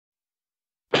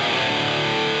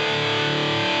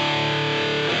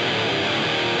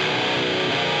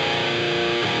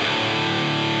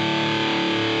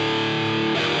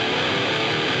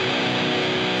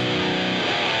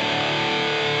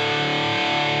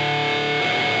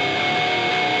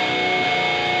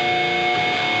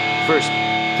First,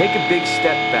 take a big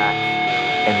step back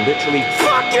and literally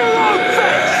fuck your own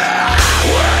face!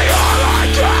 We are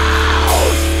the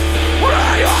clouds! We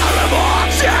are the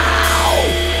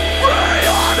mortal! We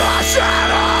are the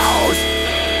shadows!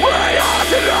 We are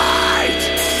the light!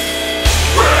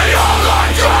 We are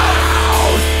the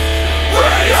clouds! We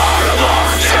are the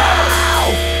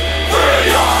mortal!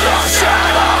 We are the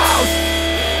shadows!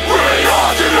 We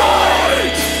are the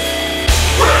light!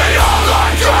 We are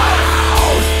the clouds!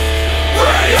 We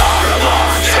are the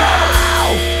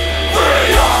mortal!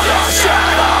 We are the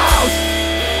shadows!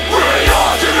 We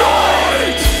are the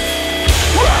light!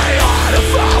 We are the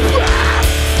fall back!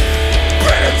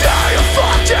 Bring it down your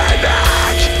fucking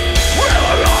neck! We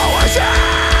will always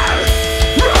have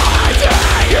rising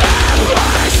in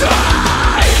my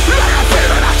side! Like a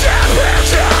feeling I can't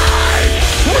picture!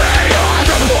 We are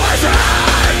the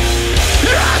poison!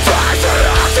 You try to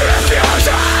look to the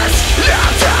fusions! You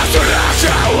try to look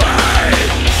away!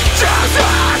 Just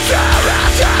like the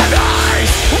recognize!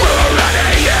 We're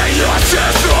already in your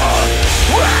system!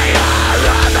 We are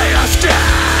under your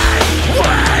skin!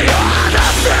 We are the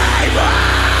fever!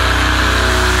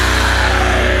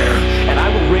 And I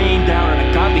will rain down an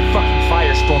ungodly fucking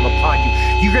firestorm upon you.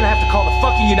 You're gonna have to call the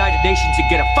fucking United Nations and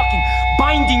get a fucking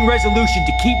binding resolution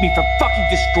to keep me from fucking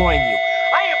destroying you.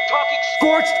 I am talking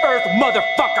scorched earth,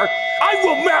 motherfucker! I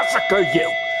will massacre you!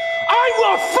 I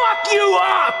will fuck you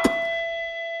up!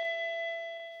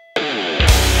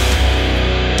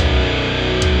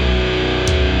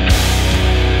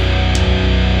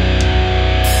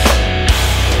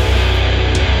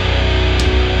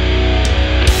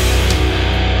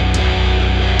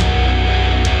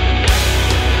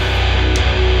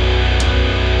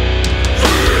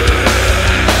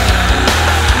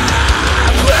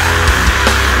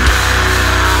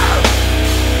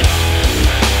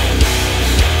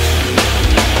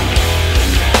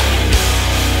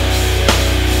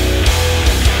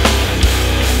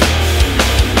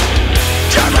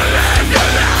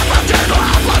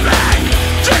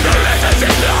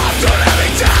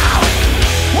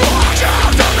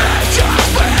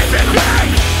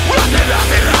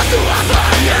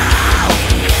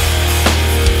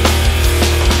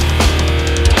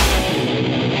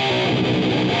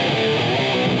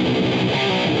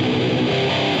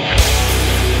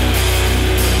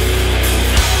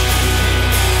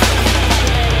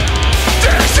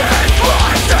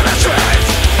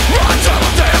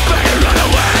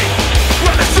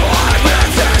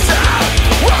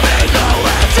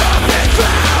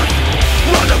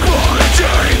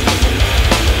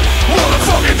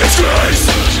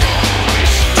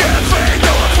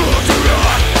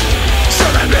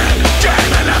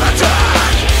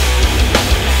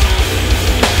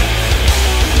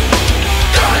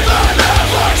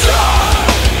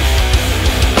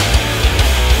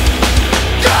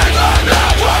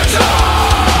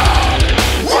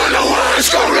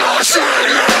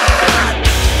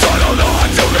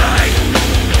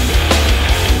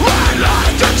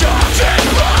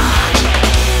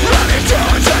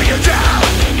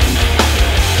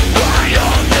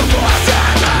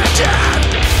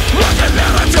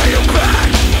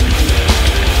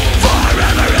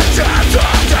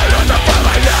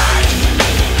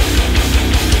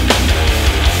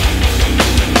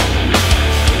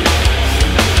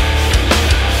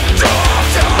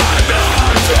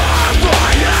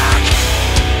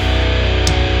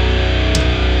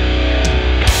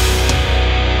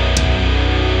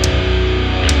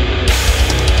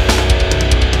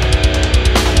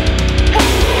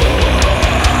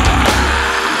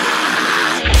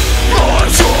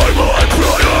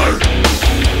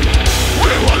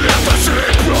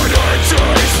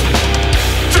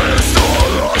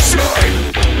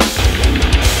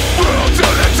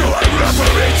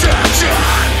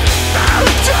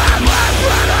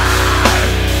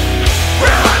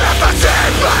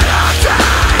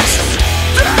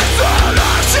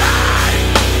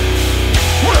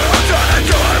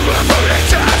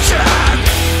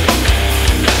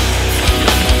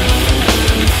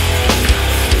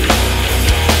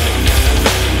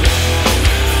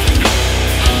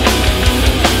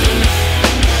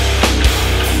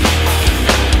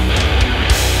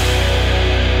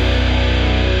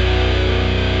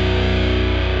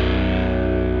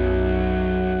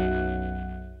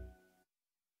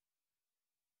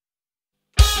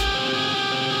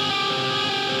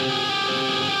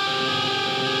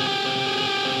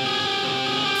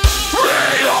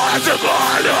 the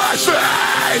glorious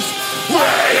face.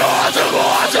 We are the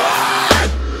water.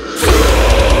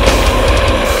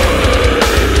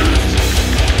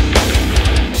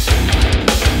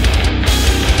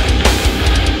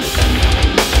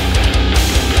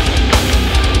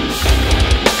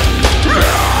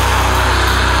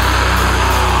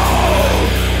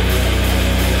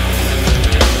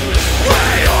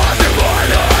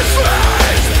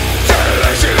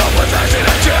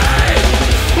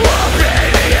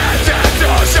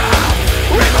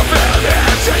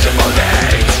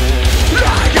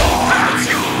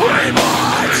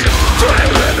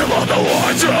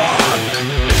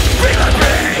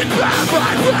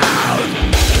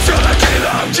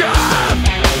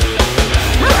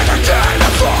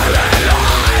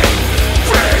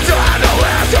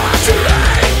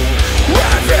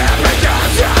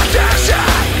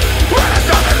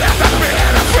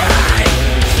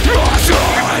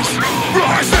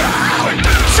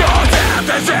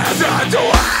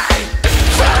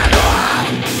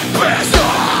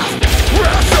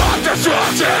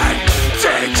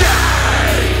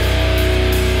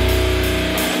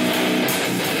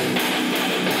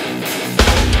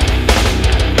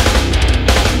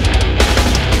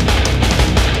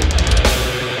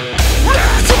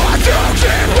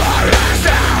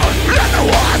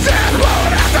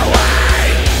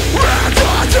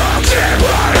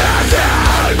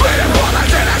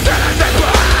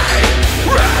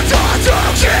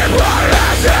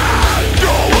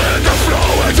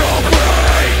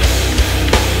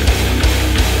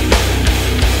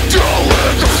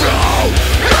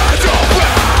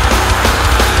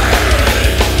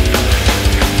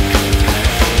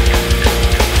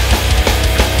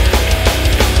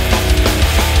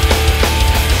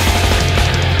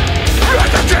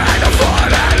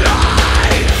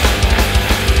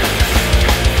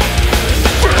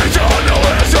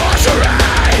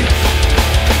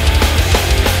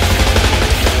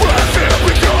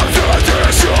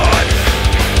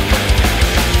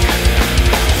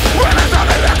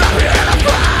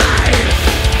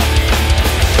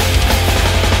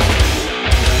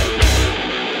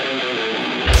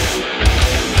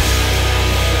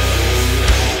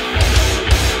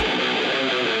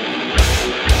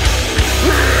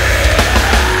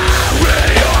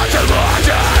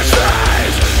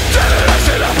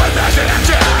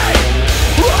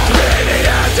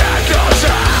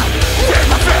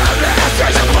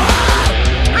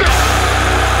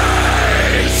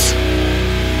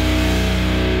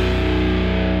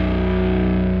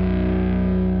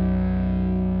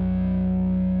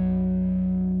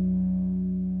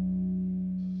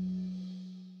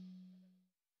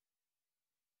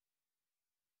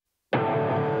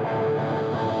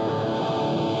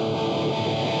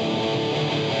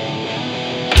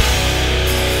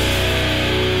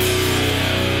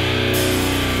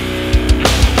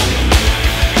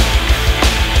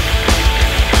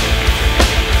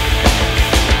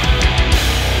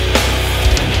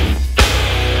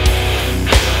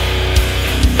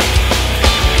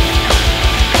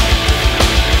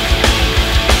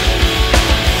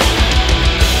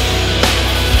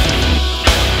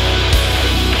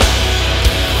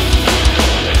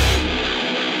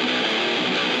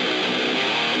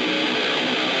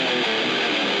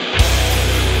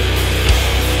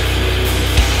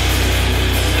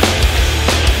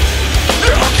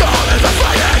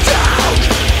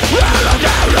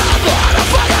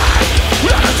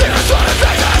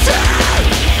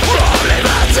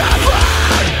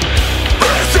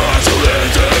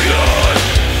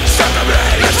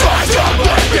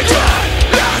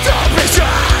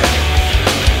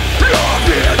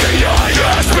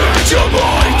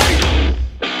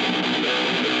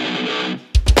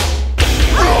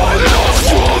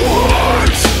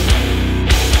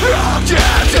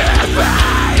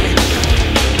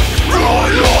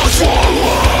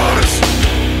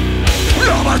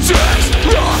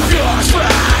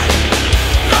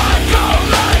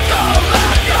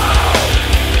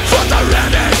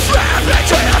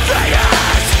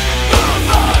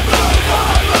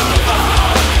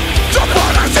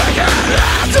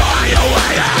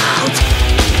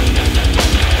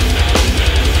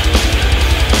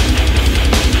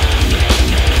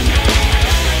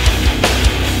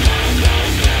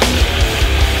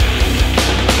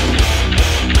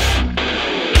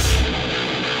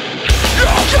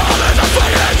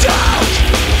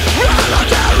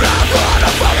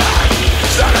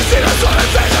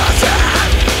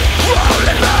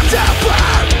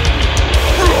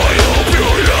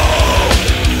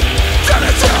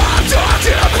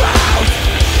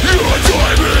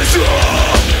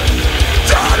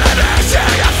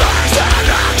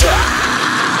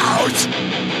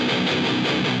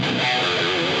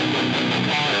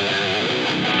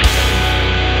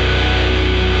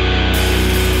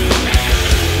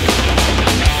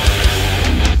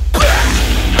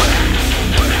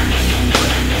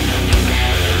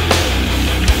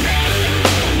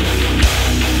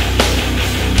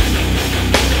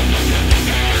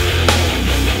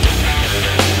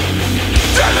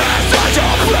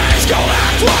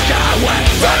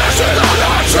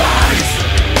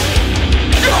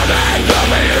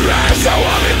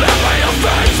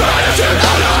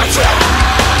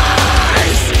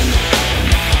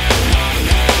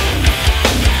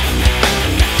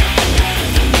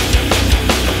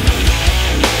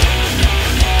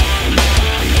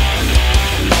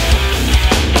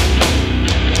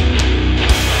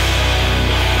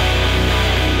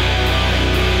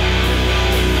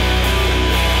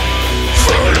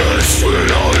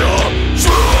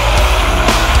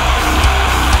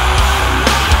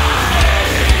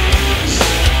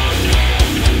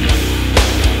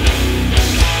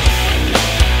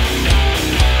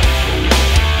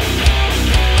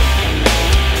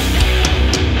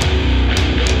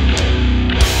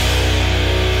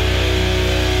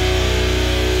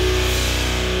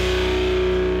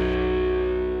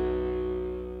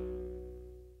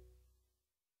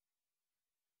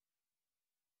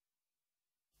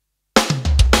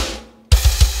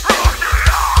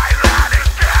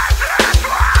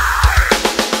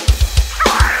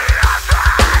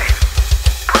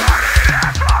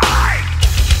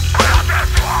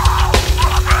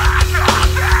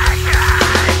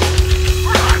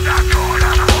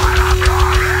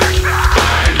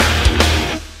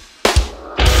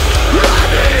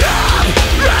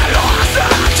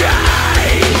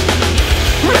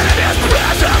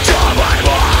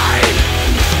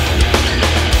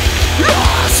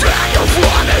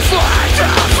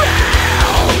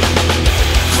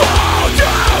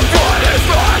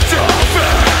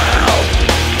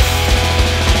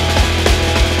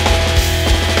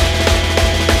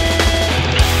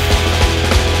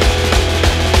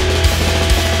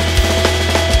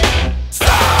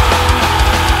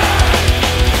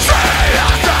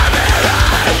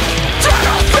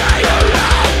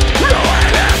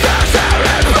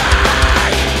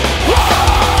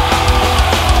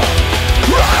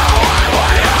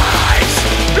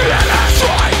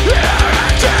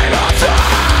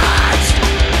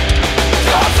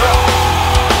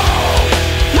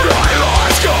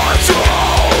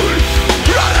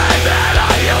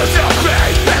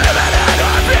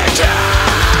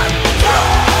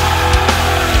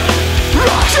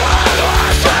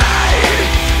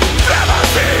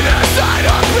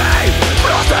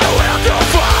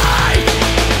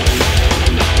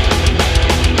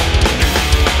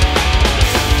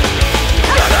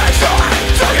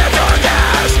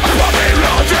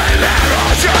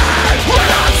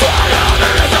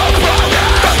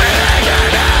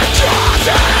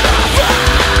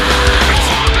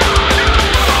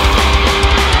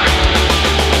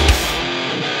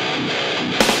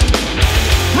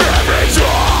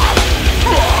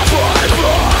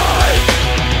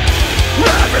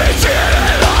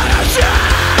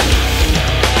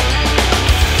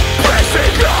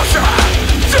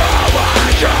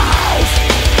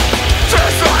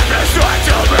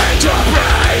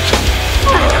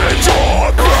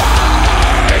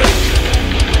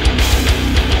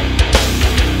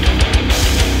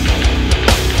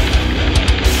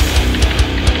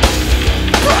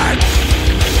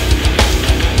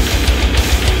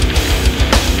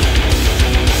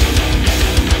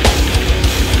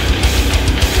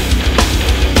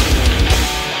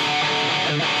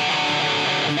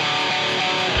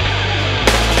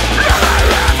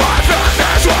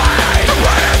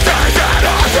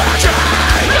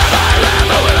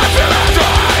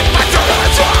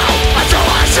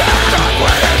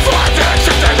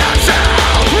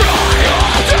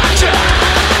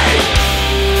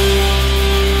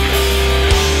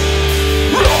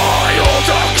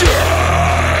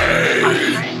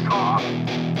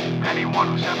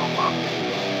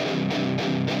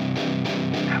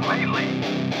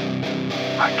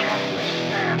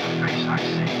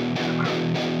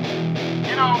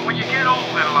 know, when you get old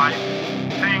in life,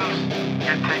 things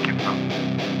get taken from you.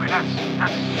 I mean,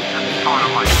 that's part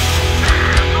of life.